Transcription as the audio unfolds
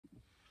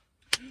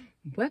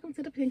Welcome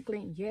to the Pink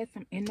Link. Yes,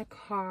 I'm in the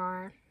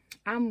car.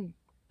 I'm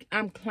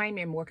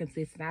claiming more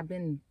consistent. I've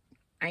been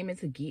aiming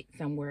to get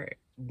somewhere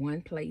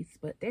one place,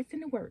 but that's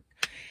in the work.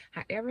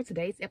 However,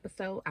 today's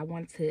episode, I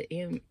want to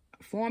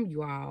inform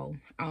you all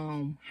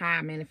on how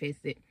I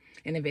manifested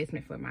an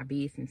investment for my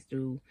business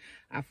through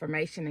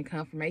affirmation and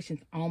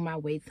confirmations on my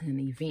way to an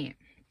event.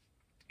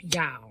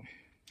 Y'all,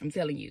 I'm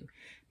telling you,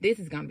 this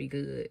is gonna be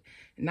good.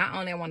 Not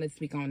only I want to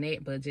speak on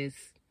that, but just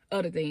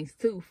other things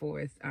too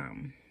for us.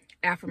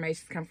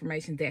 Affirmations,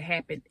 confirmations that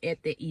happened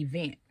at the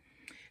event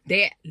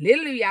that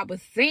literally I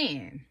was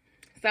saying.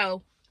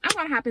 So I'm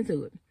gonna hop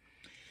into it.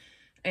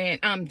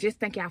 And just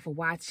thank y'all for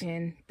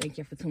watching. Thank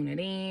y'all for tuning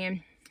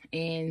in.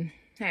 And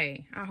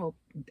hey, I hope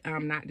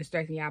I'm not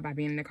distracting y'all by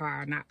being in the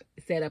car or not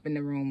set up in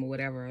the room or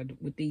whatever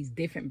with these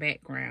different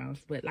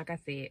backgrounds. But like I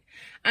said,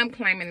 I'm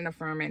claiming and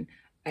affirming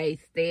a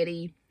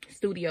steady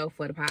studio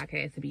for the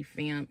podcast to be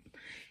filmed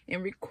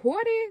and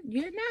recorded,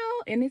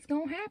 and it's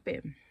gonna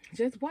happen.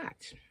 Just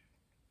watch.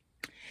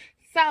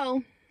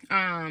 So,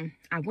 I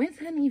went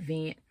to an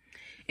event,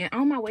 and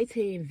on my way to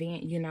the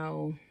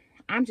event,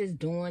 I'm just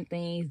doing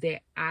things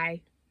that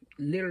I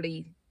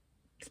literally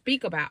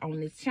speak about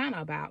on this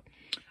channel about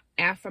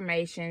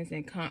affirmations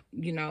and,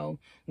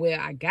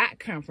 where I got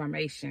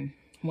confirmation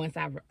once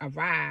I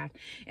arrived.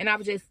 And I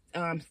was just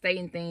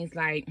stating things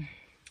like,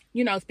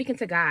 speaking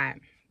to God.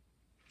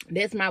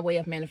 That's my way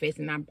of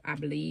manifesting. I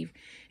believe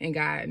in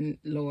God and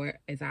Lord,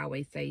 as I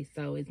always say.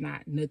 So it's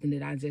not nothing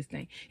that I just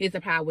think. It's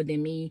the power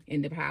within me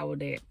and the power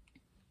that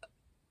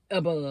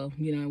above,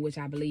 which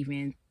I believe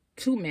in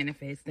to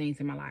manifest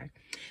things in my life.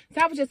 So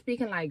I was just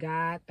speaking like,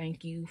 God,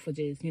 thank you for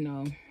just,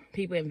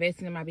 people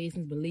investing in my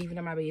business, believing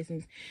in my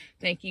business.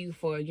 Thank you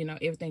for,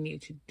 everything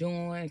that you're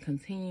doing,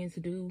 continue to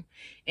do.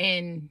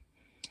 And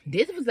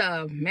this was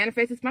a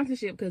manifested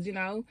sponsorship because,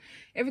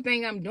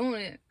 everything I'm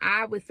doing,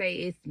 I would say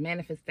it's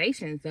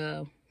manifestations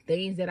of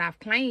things that I've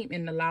claimed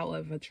in the law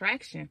of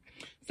attraction.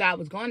 So I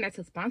was going there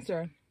to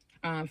sponsor,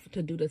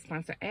 to do the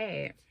sponsor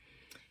ad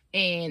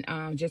and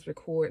just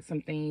record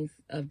some things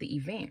of the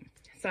event.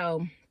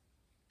 So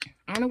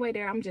on the way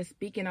there, I'm just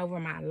speaking over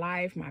my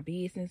life, my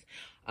business,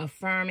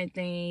 affirming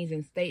things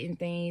and stating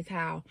things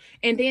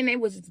and then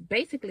it was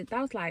basically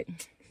thoughts like,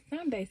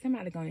 someday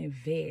somebody gonna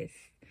invest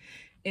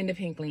in the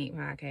Pink Link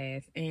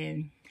podcast.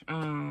 And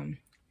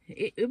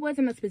it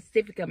wasn't a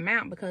specific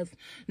amount because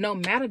no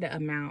matter the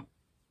amount,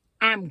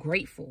 I'm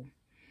grateful.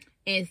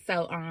 And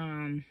so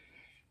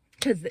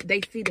because they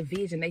see the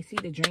vision, they see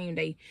the dream,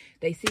 they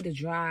see the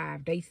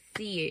drive, they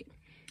see it,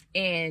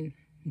 and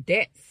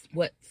that's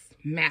what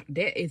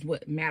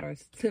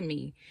matters to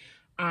me.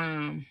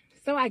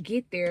 So I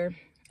get there,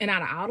 and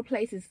out of all the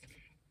places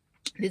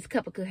this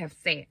couple could have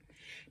sat,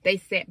 they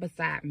sat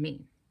beside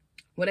me.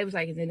 Well, they was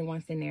like, is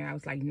anyone sitting there? I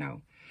was like,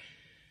 no.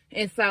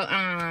 And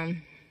so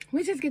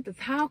we just get to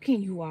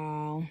talking, you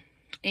all.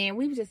 And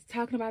we were just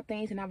talking about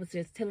things, and I was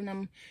just telling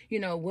them,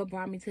 what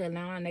brought me to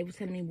Atlanta, and they was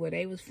telling me where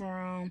they was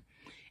from.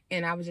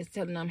 And I was just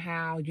telling them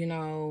how,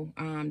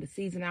 the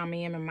season I'm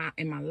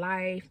in my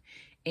life,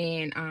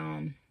 and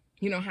how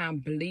I'm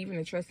believing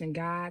and trusting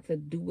God to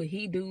do what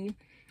He do,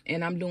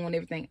 and I'm doing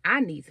everything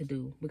I need to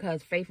do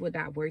because faith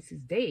without works is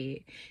dead.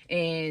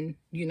 And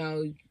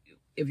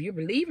if you're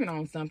believing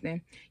on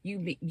something,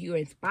 you're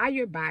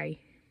inspired by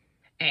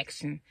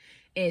action.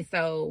 And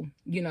so,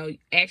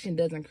 action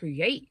doesn't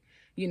create,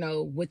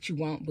 what you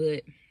want,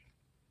 but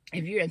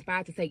if you're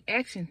inspired to take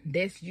action,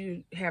 that's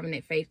you having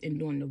that faith and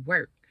doing the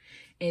work.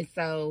 And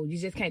so you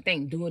just can't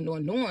think doing,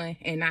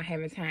 and not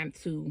having time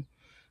to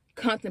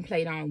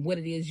contemplate on what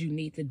it is you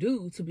need to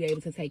do to be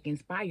able to take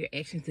inspired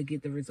action to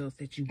get the results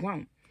that you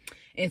want.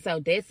 And so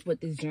that's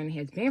what this journey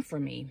has been for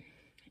me.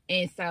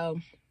 And so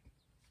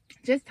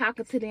just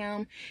talking to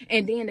them,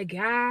 and then the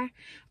guy,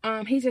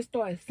 he just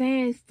started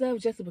saying stuff,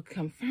 just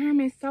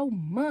confirming so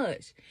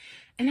much,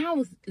 and I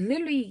was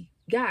literally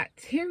got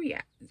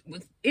teary-eyed,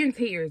 was in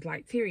tears,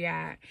 like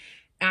teary-eyed.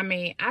 I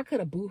mean, I could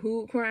have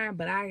boo-hooed crying,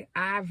 but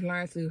I've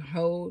learned to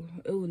hold.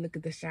 Ooh, look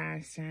at the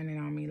shine shining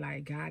on me,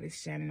 like God is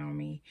shining on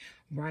me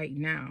right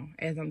now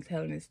as I'm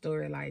telling this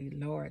story. Like,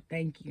 Lord,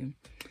 thank you.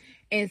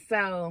 And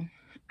so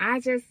I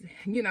just,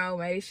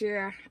 made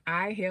sure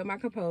I held my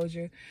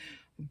composure.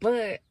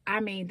 But I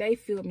mean, they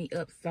filled me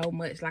up so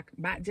much, like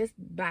by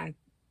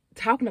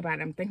talking about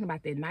it. I'm thinking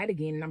about that night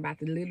again, and I'm about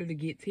to literally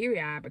get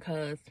teary-eyed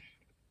because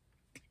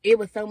it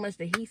was so much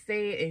that he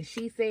said and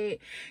she said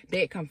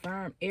that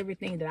confirmed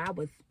everything that I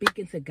was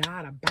speaking to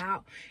God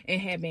about and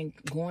had been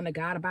going to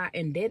God about.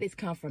 And that is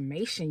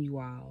confirmation, you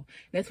all.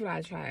 That's what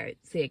I try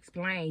to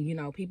explain.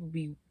 People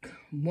be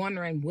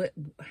wondering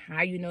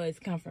how it's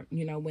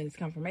when it's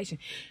confirmation.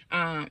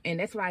 And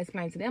that's what I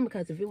explained to them,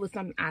 because if it was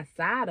something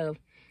outside of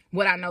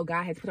what I know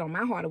God has put on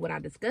my heart or what I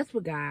discussed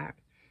with God,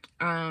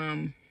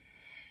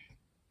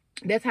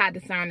 that's how I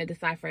discern and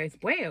decipher as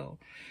well.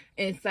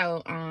 And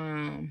so,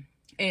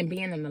 and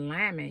being in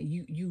alignment,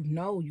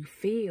 you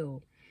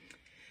feel.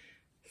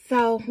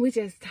 So we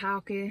just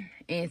talking,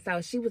 and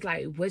so she was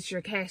like, "What's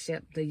your Cash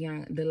App?"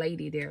 The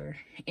lady there,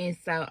 and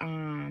so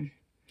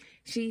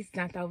she's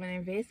not over an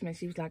investment.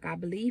 She was like, I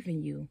believe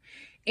in you.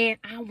 And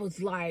I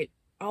was like,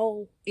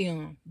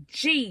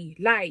 OMG.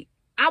 Like,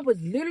 I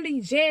was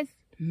literally just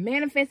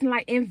manifesting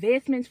like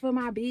investments for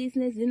my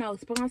business, you know,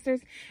 sponsors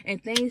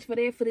and things for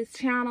this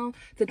channel,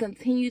 to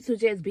continue to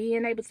just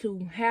being able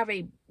to have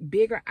a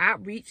bigger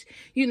outreach,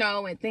 you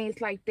know, and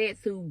things like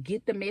that, to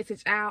get the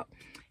message out.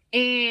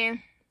 And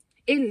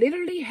it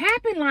literally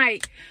happened.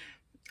 Like,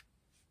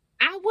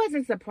 I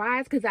wasn't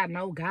surprised because I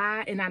know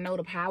God and I know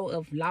the power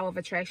of law of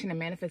attraction and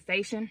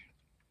manifestation.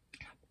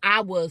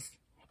 I was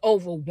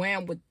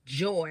overwhelmed with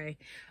joy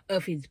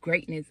of his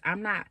greatness.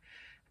 I'm not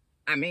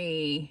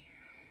new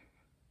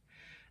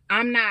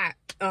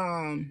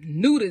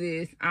to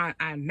this.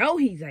 I know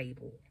he's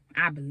able.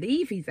 I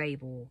believe he's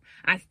able.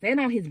 I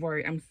stand on his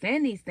word. I'm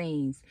saying these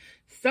things.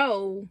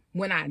 So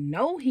when I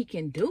know he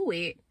can do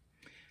it,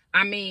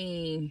 I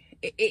mean,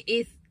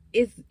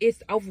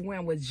 it's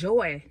overwhelmed with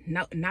joy.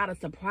 Not a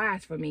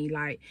surprise for me.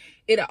 Like,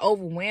 it'll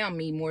overwhelm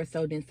me more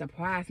so than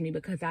surprise me,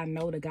 because I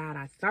know the God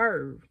I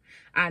serve.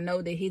 I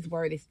know that his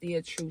word is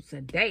still true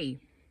today.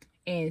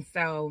 And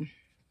so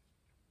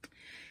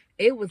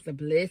it was a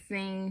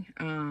blessing.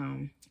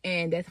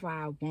 And that's why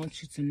I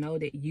want you to know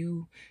that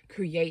you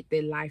create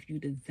the life you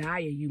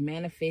desire. You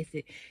manifest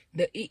it.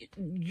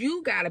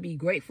 You got to be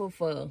grateful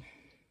for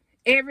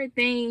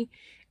everything,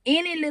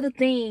 any little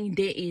thing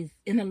that is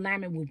in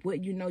alignment with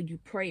what you know you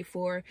pray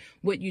for,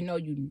 what you know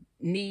you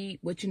need,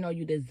 what you know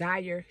you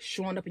desire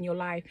showing up in your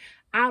life.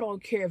 I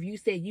don't care if you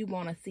said you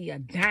want to see a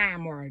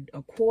dime or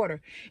a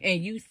quarter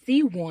and you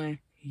see one,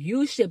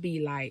 you should be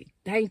like,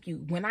 thank you.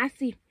 When I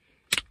see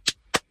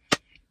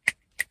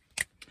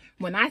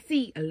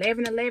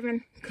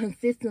 1111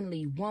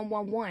 consistently,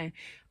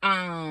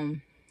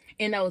 111,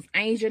 in those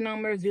angel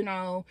numbers, you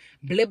know,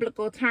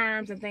 biblical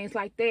terms and things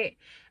like that,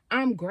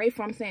 I'm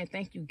grateful. I'm saying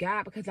thank you,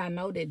 God, because I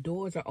know that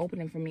doors are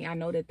opening for me. I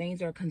know that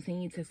things are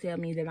continuing to tell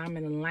me that I'm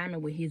in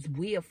alignment with his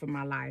will for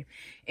my life.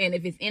 And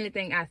if it's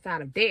anything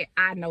outside of that,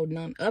 I know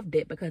none of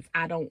that, because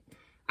I don't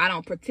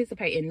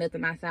participate in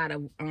nothing outside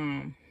of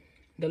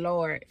the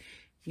Lord,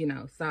 you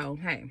know. So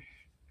hey,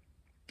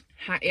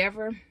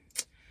 however,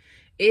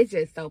 it's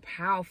just so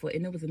powerful.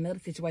 And it was another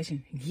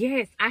situation.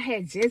 Yes, I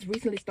had just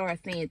recently started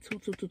saying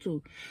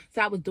 2222.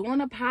 So I was doing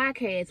a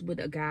podcast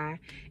with a guy,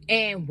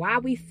 and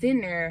while we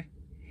sitting there,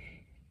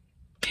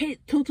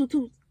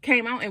 222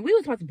 came out, and we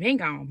were supposed to be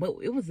gone, but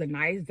it was a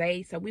nice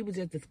day, so we were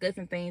just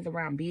discussing things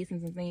around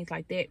business and things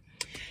like that.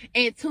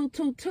 And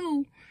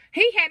 222,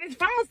 he had his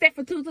phone set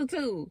for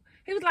 222.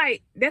 He was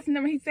like, that's the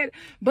number he said.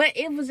 But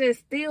it was just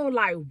still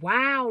like,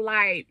 wow,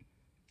 like,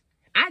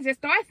 I just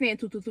started saying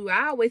 222.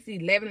 I always see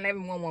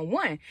 1111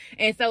 111.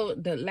 And so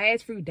the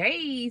last few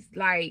days,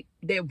 like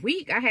that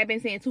week, I had been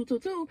saying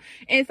 222.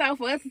 And so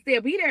for us to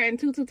still be there and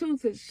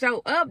 222 to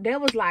show up,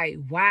 that was like,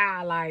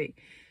 wow, like,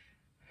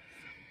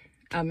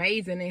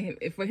 amazing.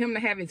 And for him to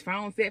have his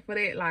phone set for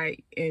that,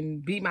 like,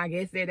 and be my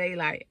guest that day,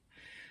 like,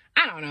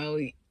 I don't know.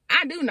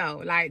 I do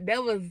know, like,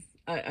 that was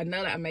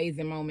another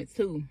amazing moment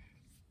too.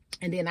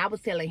 And then I was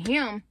telling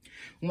him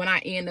when I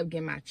ended up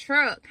getting my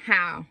truck,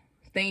 how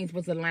things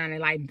was aligning,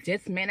 like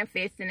just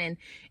manifesting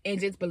and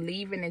just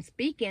believing and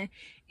speaking.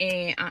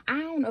 And I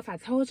don't know if I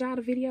told y'all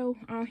the video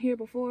on here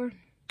before,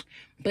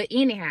 but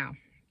anyhow,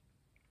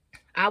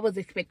 I was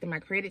expecting my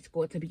credit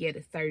score to be at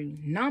a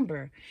certain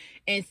number.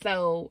 And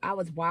so I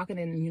was walking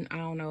in, you know, I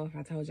don't know if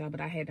I told y'all,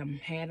 but I had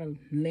a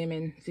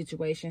lemon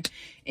situation.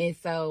 And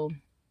so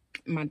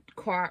my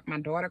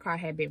daughter car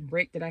had been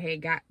wrecked, that I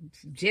had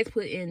just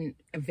put in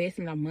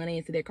investment of money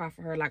into that car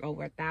for her, like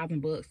over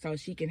 $1,000 so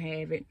she can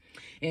have it.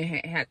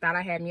 And thought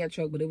I had me a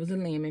truck, but it was a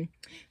lemon.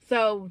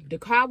 So the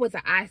car was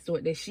an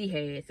eyesore that she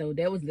had. So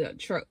that was the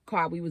truck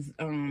car we was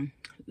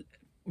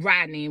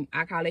riding in.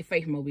 I call it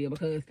faith mobile,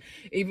 because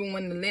even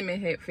when the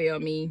lemon had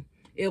failed me,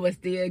 it was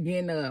still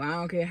getting up. I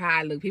don't care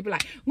how I look. People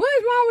like, what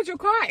is wrong with your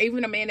car?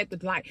 Even the man at the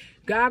like,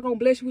 God gonna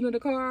bless you with the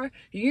car,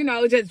 you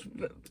know, just,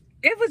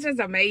 it was just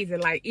amazing,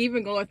 like,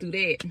 even going through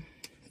that.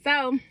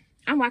 So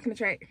I'm walking the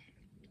track,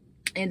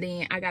 and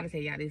then I gotta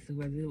tell y'all, this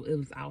was, it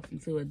was awesome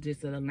too,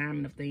 just an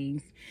alignment of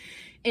things.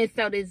 And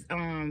so this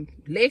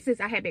Lexus,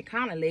 I had been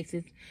calling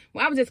Lexus.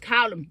 Well, I was just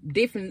calling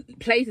different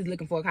places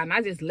looking for a car,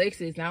 not just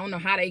Lexus. I don't know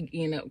how they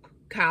end up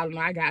calling.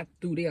 I got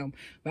through them,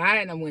 but I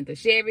ended up went to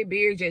Chevy,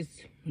 Beer, just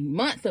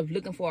months of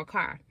looking for a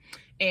car.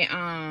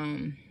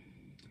 And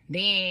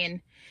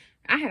then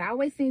I had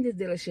always seen this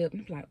dealership,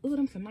 and I'm like, oh,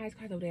 them some nice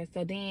cars over there.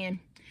 So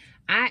then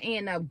I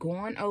end up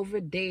going over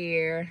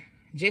there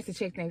just to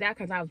check things out,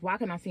 because I was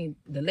walking, I seen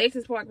the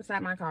Lexus parked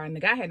beside my car, and the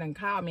guy had done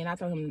called me, and I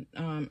told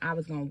him I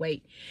was gonna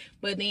wait.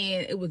 But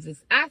then it was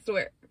this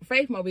eyesore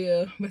faith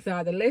mobile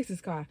beside the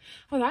Lexus car.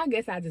 I was like, I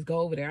guess I just go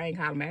over there. I ain't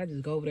calling back. I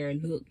just go over there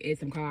and look at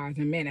some cars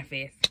and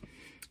manifest.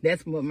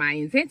 That's what my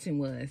intention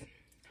was.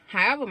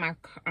 However, my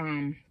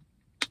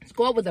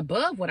score was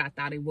above what I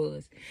thought it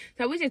was.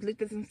 So we just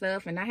looked at some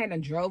stuff, and I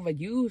hadn't drove a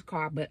used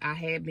car, but I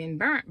had been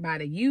burnt by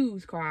the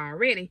used car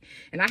already.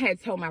 And I had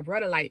told my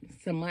brother, like,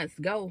 some months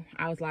ago,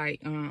 I was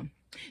like,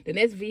 the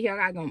next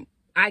vehicle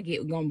I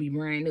get gonna be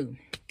brand new.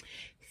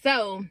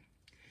 So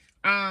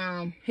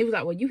he was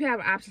like, well, you have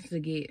options to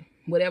get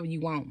whatever you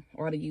want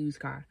or the used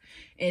car.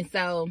 And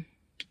so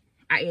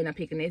I ended up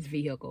picking this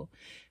vehicle.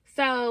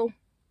 So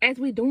as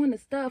we doing the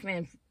stuff,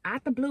 and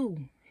out the blue,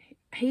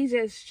 he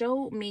just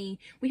showed me,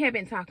 we had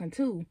been talking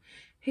too.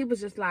 He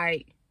was just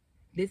like,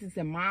 this is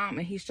a mom,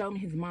 and he showed me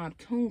his mom's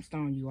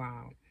tombstone, you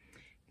all.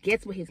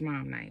 Guess what his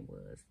mom's name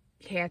was?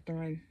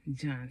 Catherine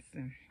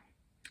Johnson.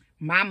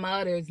 My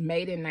mother's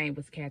maiden name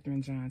was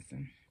Catherine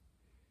Johnson.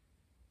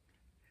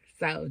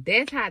 So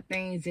that's how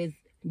things just,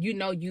 you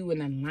know, you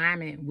in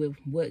alignment with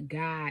what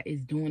God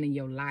is doing in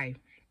your life.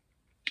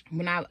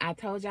 When I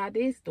told y'all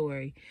this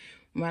story,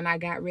 when I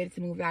got ready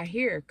to move out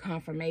here,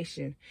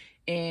 confirmation.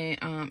 And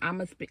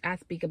I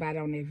speak about it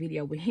on that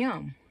video with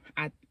him,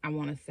 I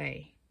want to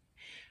say.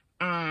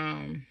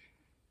 And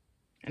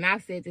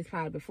I've said this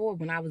probably before,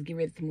 when I was getting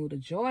ready to move to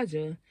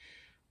Georgia,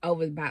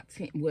 over about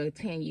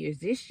 10 years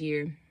this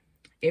year,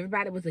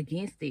 everybody was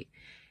against it.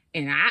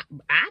 And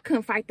I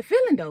couldn't fight the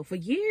feeling, though, for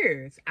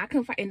years. I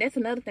couldn't fight. And that's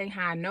another thing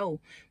how I know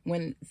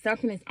when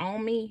something is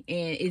on me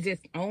and it's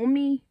just on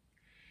me.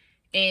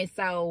 And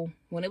so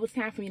when it was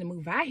time for me to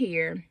move out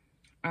here,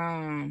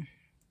 a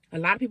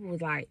lot of people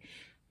was like,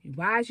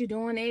 why is you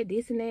doing that,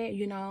 this and that,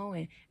 you know?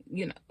 And,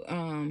 you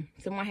know,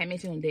 someone had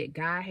mentioned that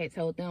God had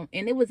told them,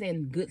 and it was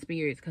in good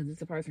spirits because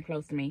it's a person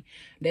close to me.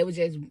 They were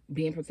just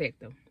being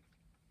protective.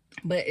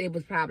 But it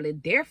was probably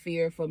their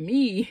fear for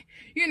me,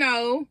 you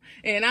know,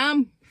 and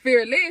I'm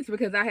fearless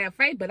because I have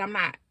faith, but I'm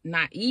not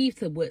naive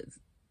to what's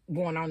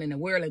going on in the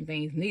world and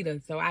things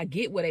neither. So I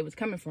get where they was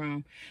coming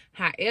from.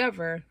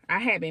 However, I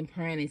had been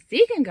praying and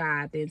seeking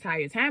God the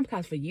entire time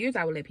because for years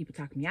I would let people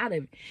talk me out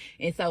of it.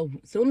 And so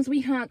as soon as we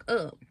hung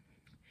up,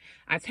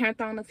 I turned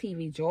on the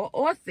TV. Joel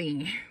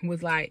Osteen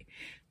was like,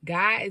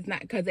 God is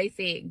not, because they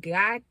said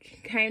God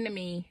came to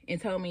me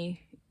and told me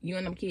you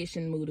and them kids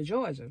shouldn't move to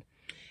Georgia.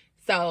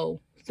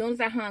 So as soon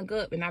as I hung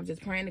up and I was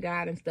just praying to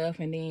God and stuff,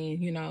 and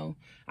then, you know,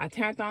 I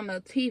turned on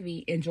the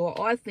TV and Joel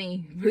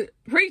Osteen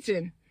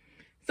preaching.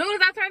 As soon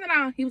as I turned it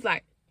on, he was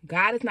like,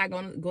 God is not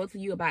going to go to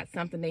you about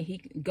something that he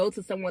can go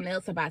to someone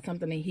else about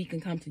something that he can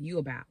come to you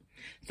about.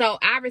 So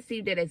I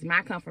received it as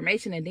my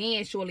confirmation. And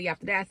then shortly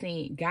after that, I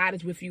seen God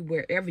is with you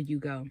wherever you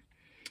go.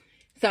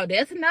 So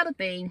that's another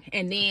thing.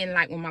 And then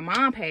like when my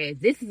mom passed,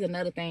 this is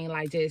another thing,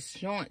 like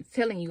just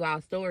telling you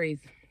all stories.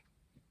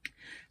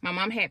 My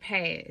mom had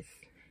passed.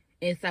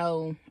 And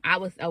so I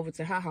was over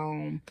to her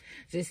home,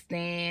 just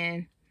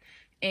staying.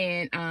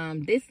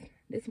 And this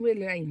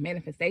really ain't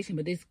manifestation,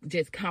 but this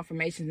just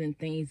confirmations and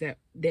things that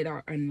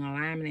are in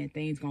alignment, and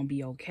things gonna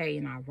be okay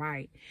and all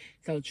right.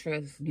 So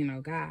trust, you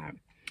know, God.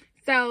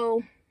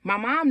 So my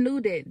mom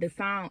knew that the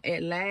song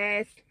At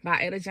Last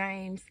by Etta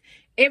James,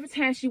 every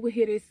time she would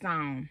hear this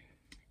song,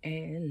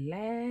 at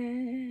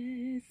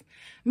last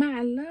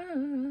my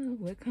love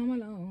will come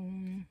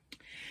along.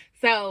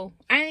 So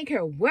I didn't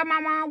care where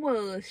my mom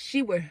was,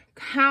 she would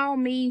call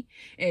me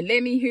and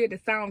let me hear the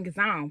song is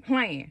on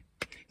playing,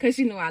 because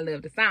she knew I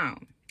loved the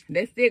song.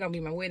 That's still gonna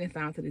be my wedding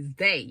song to this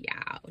day,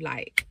 y'all.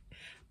 Like,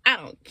 I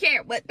don't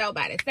care what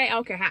nobody say. I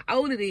don't care how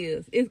old it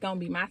is. It's gonna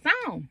be my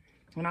song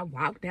when I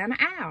walk down the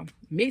aisle.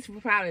 Mixed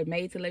with probably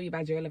Made to Love You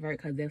by Jerry Levert,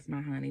 because that's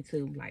my honey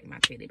too, like my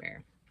teddy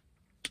bear.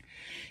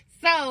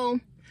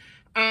 So,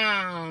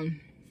 I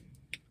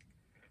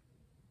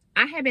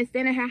had been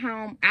staying at her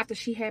home after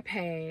she had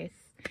passed.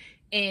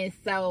 And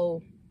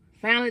so,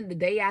 finally, the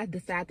day I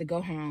decided to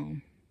go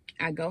home,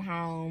 I go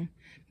home,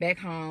 back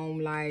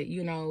home, like,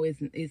 you know, it's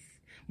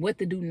what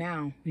to do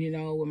now, you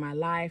know, with my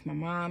life. My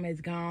mom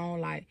is gone,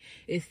 like,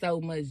 it's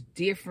so much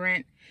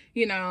different,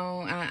 you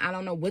know. I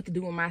don't know what to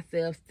do with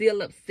myself,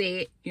 still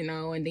upset, you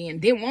know, and then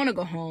didn't want to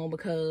go home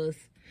because,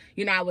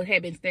 you know,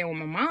 had been staying with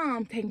my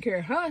mom, taking care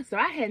of her, so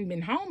I hadn't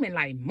been home in,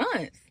 like,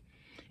 months.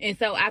 And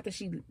so after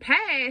she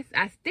passed,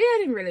 I still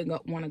didn't really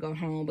want to go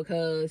home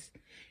because,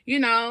 you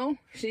know,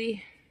 it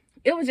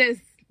was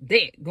just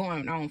that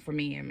going on for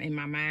me in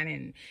my mind.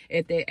 And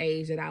at that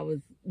age that I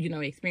was, you know,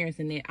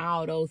 experiencing it,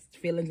 all those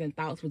feelings and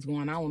thoughts was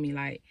going on with me.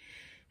 Like,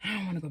 I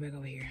don't want to go back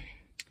over here.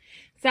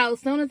 So as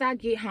soon as I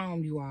get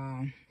home, you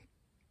all,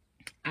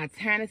 I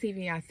turn the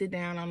TV, I sit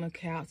down on the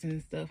couch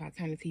and stuff. I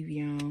turn the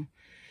TV on.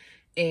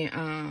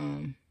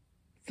 And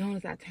as soon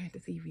as I turned the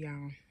TV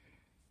on,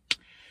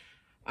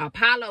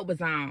 Apollo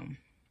was on,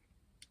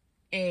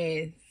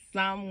 and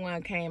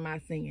someone came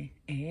out singing,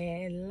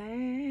 At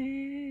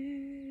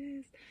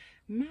Last,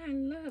 my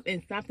love,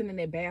 and something in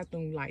that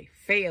bathroom like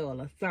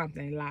fell or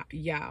something, like,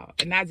 y'all,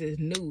 and I just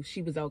knew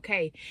she was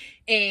okay.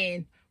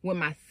 And when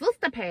my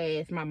sister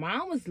passed, my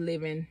mom was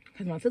living,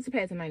 because my sister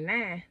passed in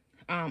 99,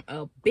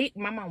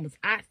 my mom was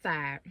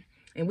outside,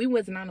 and we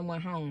wasn't on the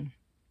one home,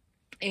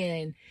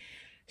 and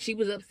she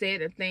was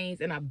upset at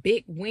things, and a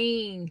big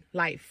wing,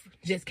 like,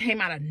 just came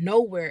out of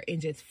nowhere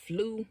and just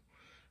flew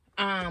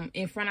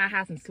in front of our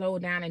house and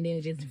slowed down, and then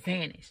it just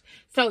vanished.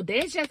 So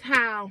that's just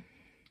how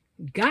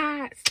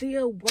God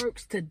still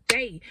works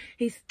today.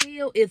 He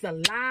still is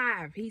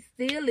alive. He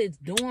still is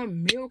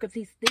doing miracles.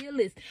 He still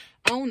is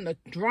on the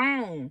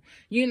throne,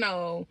 you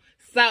know.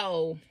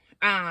 So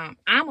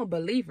I'm a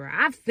believer.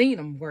 I've seen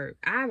him work.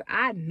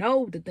 I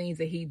know the things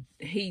that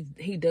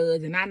he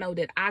does, and I know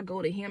that I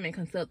go to him and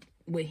consult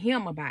with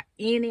him about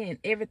any and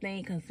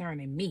everything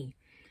concerning me.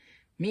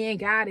 Me and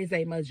God is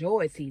a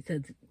majority.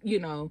 To, you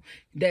know,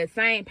 that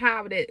same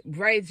power that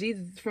raised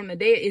Jesus from the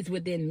dead is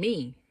within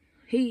me.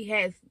 He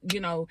has, you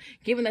know,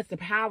 given us the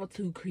power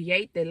to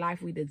create the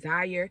life we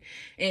desire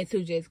and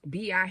to just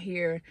be out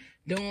here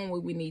doing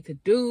what we need to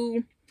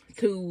do,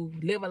 to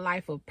live a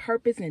life of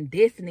purpose and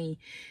destiny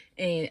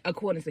and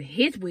according to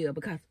his will,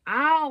 because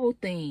all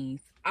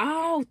things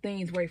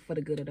work for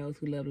the good of those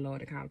who love the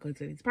Lord and call according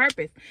to his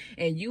purpose.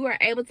 And you are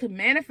able to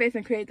manifest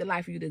and create the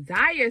life you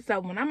desire. So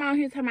when I'm out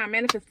here talking about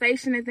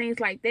manifestation and things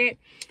like that,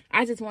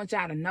 I just want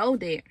y'all to know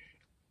that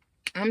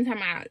I'm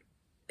talking about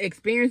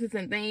experiences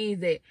and things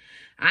that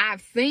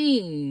I've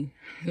seen,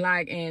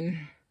 like,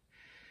 and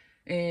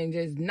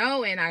just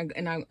know, and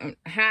I'm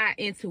a high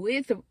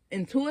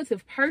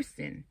intuitive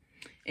person.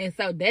 And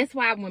so that's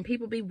why when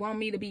people want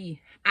me to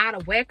be out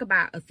of whack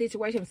about a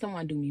situation, if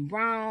someone do me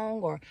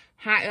wrong or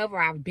however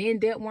I've been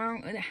dealt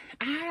wrong,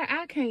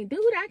 I can't do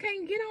that. I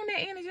can't get on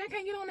that energy. I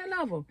can't get on that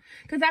level,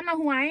 because I know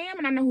who I am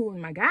and I know who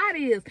my God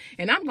is,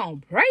 and I'm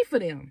going to pray for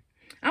them.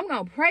 I'm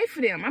going to pray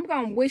for them. I'm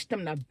going to wish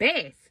them the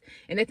best.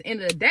 And at the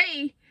end of the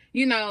day,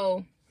 you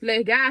know,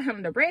 let God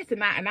handle the rest.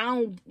 And I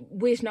don't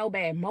wish no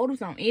bad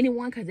motives on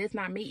anyone, because it's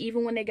not me.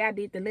 Even when that guy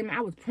did the limit,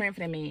 I was praying for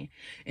that man.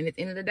 And at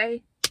the end of the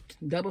day,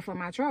 double for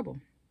my trouble.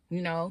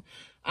 You know,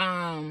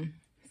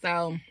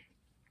 so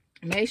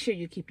make sure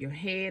you keep your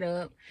head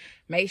up.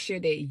 Make sure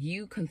that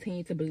you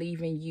continue to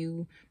believe in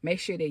you. Make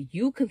sure that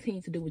you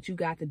continue to do what you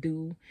got to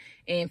do.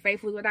 And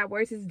faithfully without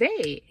works is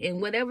dead.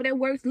 And whatever that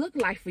works look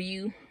like for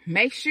you,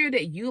 make sure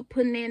that you're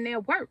putting in their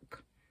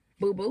work.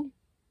 Boo-boo.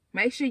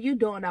 Make sure you're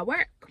doing that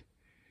work.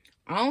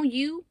 On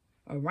you,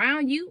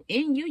 around you,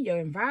 in you, your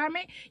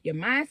environment, your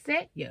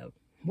mindset, your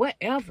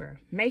whatever.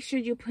 Make sure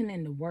you're putting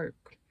in the work.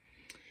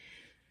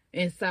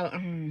 And so,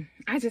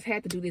 I just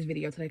had to do this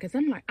video today, because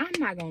I'm like, I'm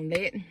not going to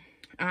let,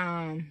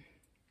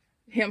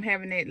 him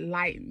having that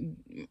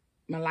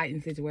my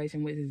lighting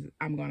situation, which is,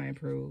 I'm going to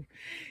improve.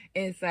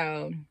 And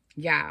so,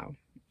 y'all,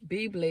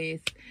 be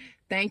blessed.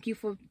 Thank you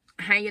for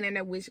hanging in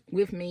there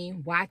with me,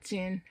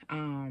 watching.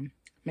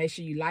 Make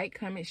sure you like,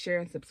 comment, share,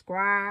 and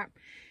subscribe.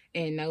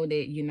 And know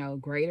that, you know,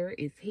 greater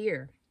is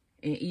here.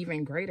 And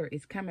even greater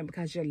is coming,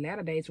 because your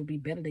latter days will be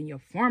better than your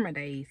former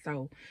days.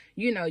 So,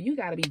 you know, you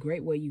got to be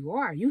great where you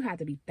are. You have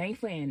to be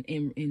thankful and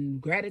in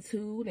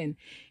gratitude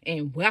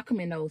and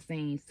welcoming those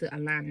things to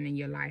aligning in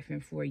your life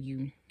and for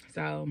you.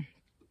 So,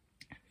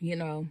 you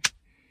know,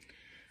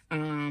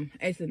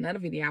 it's another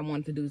video I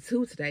wanted to do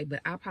too today, but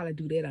I'll probably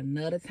do that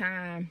another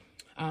time.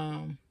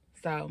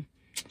 So,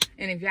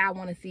 and if y'all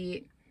want to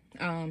see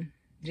it,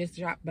 just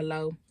drop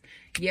below.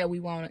 Yeah, we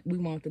want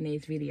the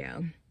next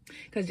video.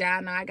 Because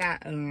y'all know I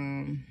got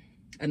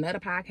another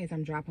podcast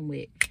I'm dropping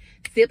with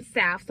Sip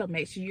South. So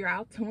make sure you're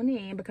all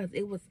tuning in, because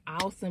it was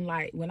awesome.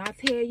 Like, when I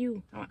tell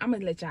you, I'm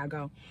going to let y'all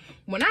go.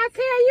 When I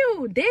tell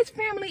you, this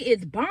family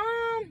is bomb.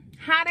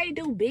 How they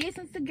do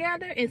business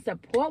together and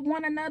support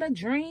one another,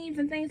 dreams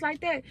and things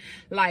like that.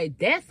 Like,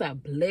 that's a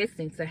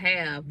blessing to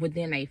have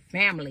within a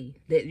family.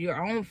 That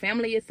your own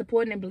family is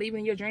supporting and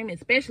believing in your dream.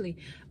 Especially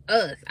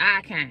us,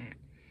 our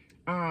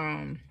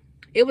kind.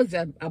 It was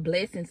a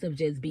blessing to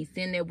just be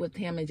sitting there with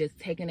him and just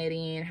taking it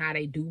in, how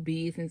they do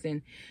business.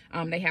 And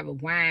they have a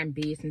wine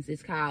business.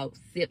 It's called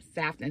Sip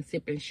South and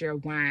Sip and Share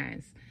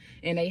Wines.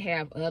 And they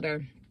have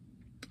other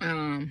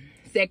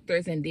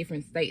sectors in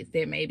different states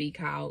that may be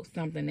called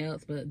something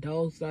else. But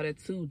those are the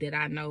two that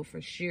I know for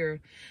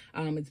sure.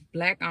 It's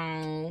black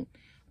owned,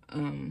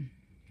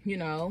 you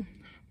know.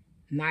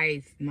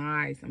 Nice.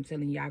 I'm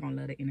telling you, y'all gonna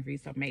love the interview.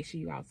 So make sure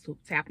you all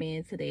tap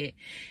into that.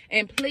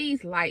 And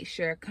please like,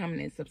 share,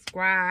 comment, and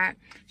subscribe.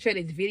 Share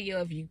this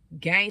video if you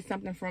gain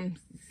something from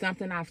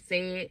something I've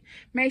said.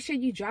 Make sure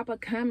you drop a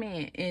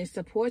comment and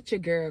support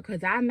your girl,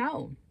 because I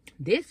know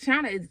this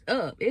channel is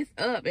up. It's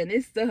up and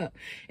it's up.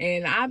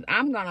 And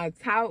I'm gonna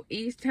talk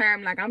each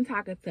time like I'm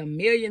talking to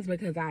millions,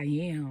 because I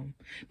am.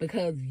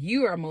 Because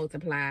you are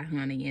multiplied,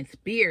 honey, in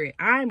spirit.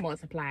 I'm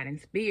multiplied in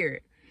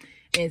spirit.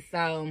 And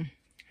so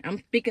I'm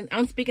speaking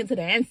to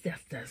the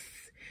ancestors.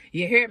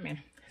 You hear me?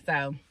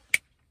 So,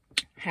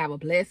 have a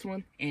blessed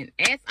one. And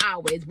as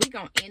always, we're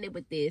going to end it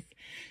with this.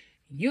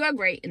 You are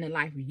great in the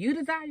life you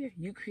desire.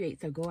 You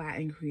create. So, go out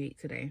and create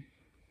today.